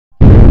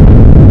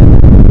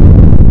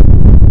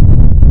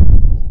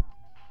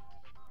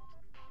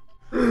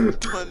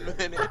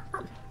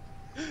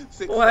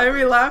Why are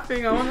we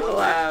laughing? I want to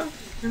laugh.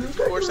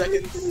 54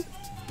 seconds.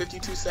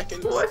 52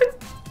 seconds.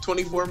 What?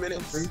 24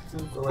 minutes.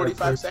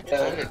 45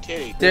 seconds.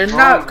 Okay. They're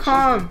not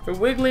calm. They're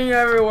wiggling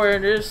everywhere.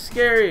 They're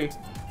scary.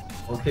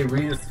 Okay,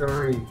 read a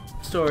story.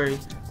 Story.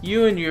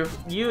 You and you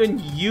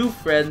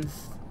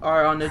friends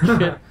are on a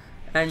trip,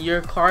 and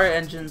your car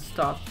engine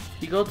stops.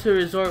 You go to a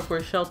resort for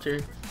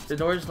shelter. The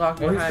door is locked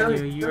behind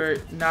you.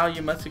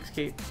 You must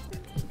escape.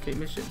 Okay,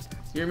 mission.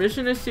 Your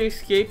mission is to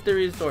escape the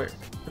resort.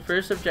 The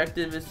first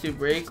objective is to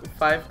break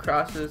 5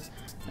 crosses,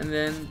 and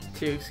then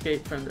to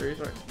escape from the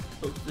resort.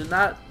 So do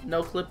not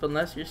no clip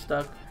unless you're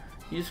stuck.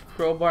 Use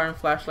crowbar and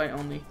flashlight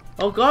only.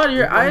 Oh god,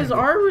 your eyes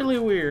are really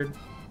weird.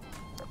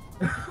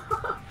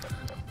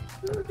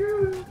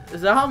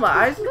 Is that how my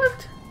eyes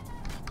looked?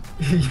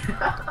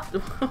 Yeah.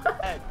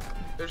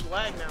 There's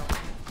lag now.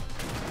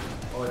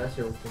 Oh, that's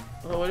your thing.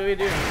 Oh, what do we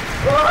do?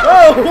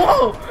 Whoa!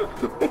 Whoa!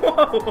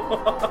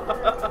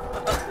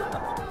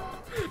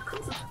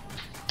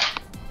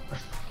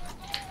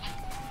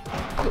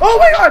 Oh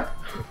my god!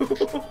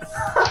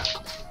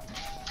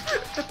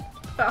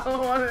 I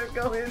don't want to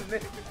go in there.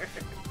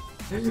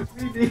 Me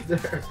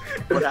neither.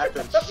 What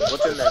happened?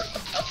 What's in there?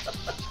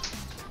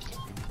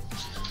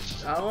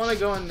 I don't want to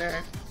go in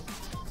there.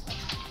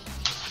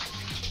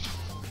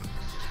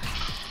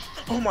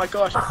 Oh my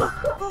gosh.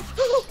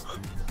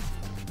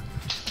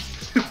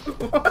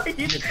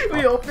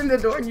 We open the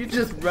door and you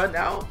just run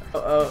out?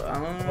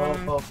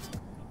 Oh,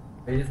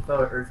 I just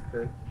felt an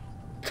earthquake.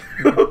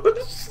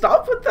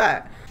 Stop with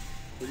that.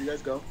 Where'd you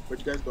guys go? Where'd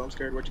you guys go? I'm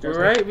scared. Where'd you guys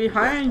go? Right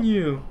behind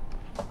you.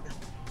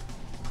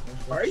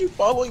 Why are you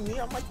following me?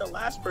 I'm like the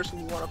last person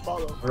you want to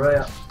follow.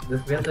 Alright, we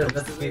have to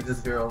investigate this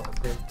girl.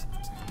 Okay.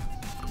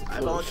 I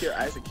volunteer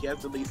Isaac. He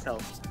has the least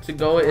health. To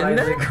go in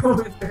there? Go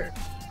in there.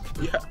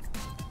 Yeah.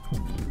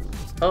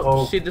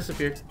 Oh, she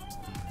disappeared.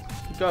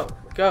 Go,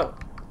 go.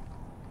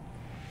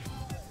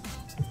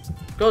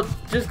 Go,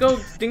 just go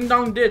ding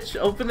dong ditch.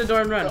 Open the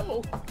door and run.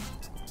 No.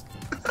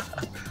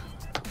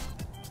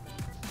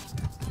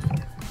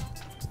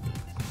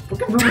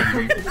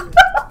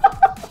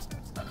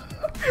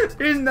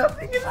 There's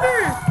nothing in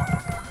there.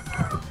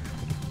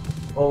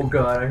 Oh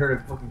god, I heard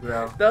a fucking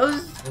growl. That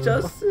was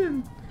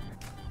Justin.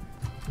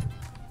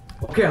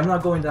 Okay, I'm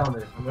not going down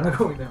there. I'm not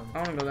going down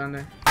there. I wanna go down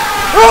there.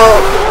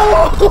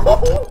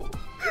 Oh!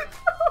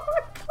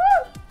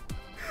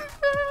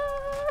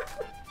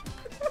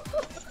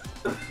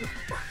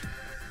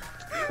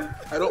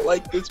 I don't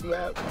like this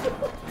map.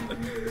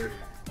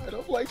 I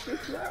don't like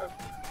this map.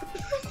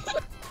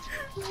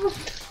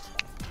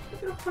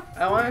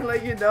 I want to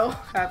let you know,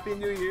 Happy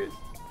New Year's.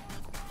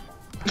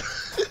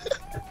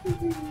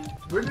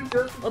 Where did you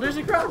go? Oh, there's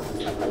a cross.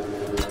 Kill.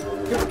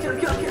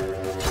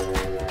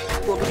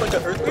 Well, it's like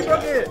an earthquake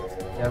Broke it.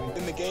 Yeah,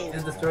 in the game.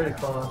 just destroyed the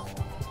cross.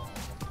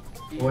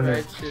 Be What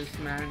is- righteous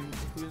man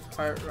whose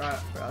heart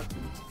rots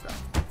inside.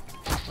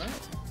 What?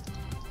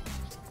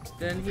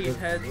 Then he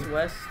heads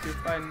west to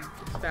find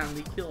his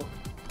family killed.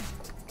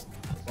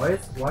 Why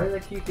did I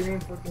keep getting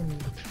fucking...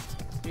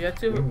 We had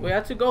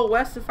to go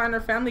west to find our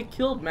family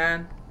killed,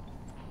 man.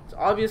 It's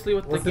obviously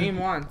what the game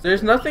wants.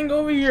 There's nothing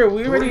over here.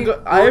 We already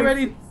go. I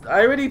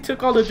already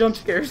took all the jump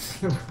scares.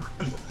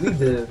 We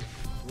did.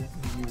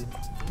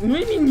 What do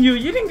you mean you?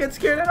 You didn't get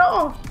scared at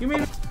all. You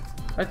made.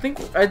 I think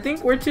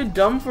we're too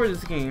dumb for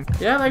this game.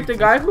 Yeah, like the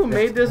guy who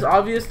made this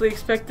obviously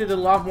expected a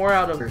lot more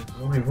out of it.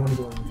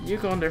 You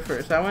go in there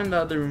first. I went in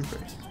the other room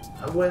first.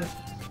 I went.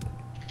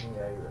 Yeah,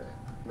 you're right.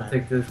 I'll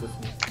take this with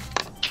me.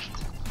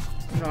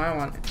 No, I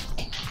want it.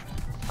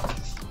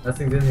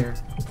 Nothing's in here.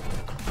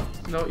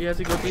 No, you have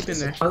to go deep in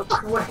there.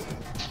 Wait.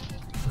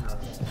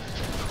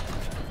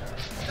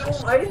 No,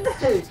 I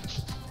didn't.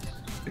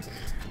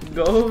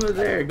 Go over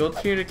there. Go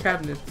clear the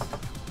cabinets.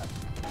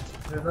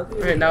 There's nothing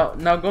in Right here.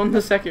 now go in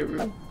the second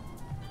room.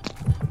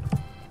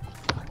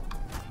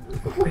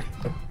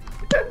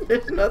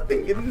 There's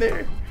nothing in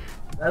there.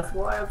 That's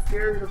why I'm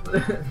scared of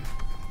it.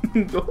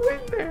 Go in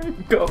there.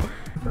 Go.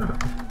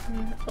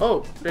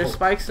 Oh, there's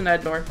spikes in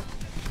that door.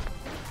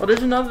 Oh,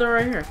 there's another door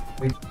right here.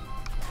 Wait.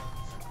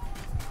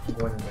 I'm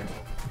going in there.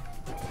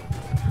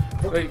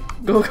 Wait,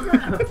 go.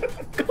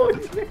 Go in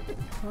there.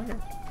 Oh, yeah.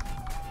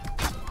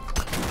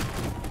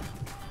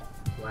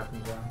 What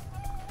happens now?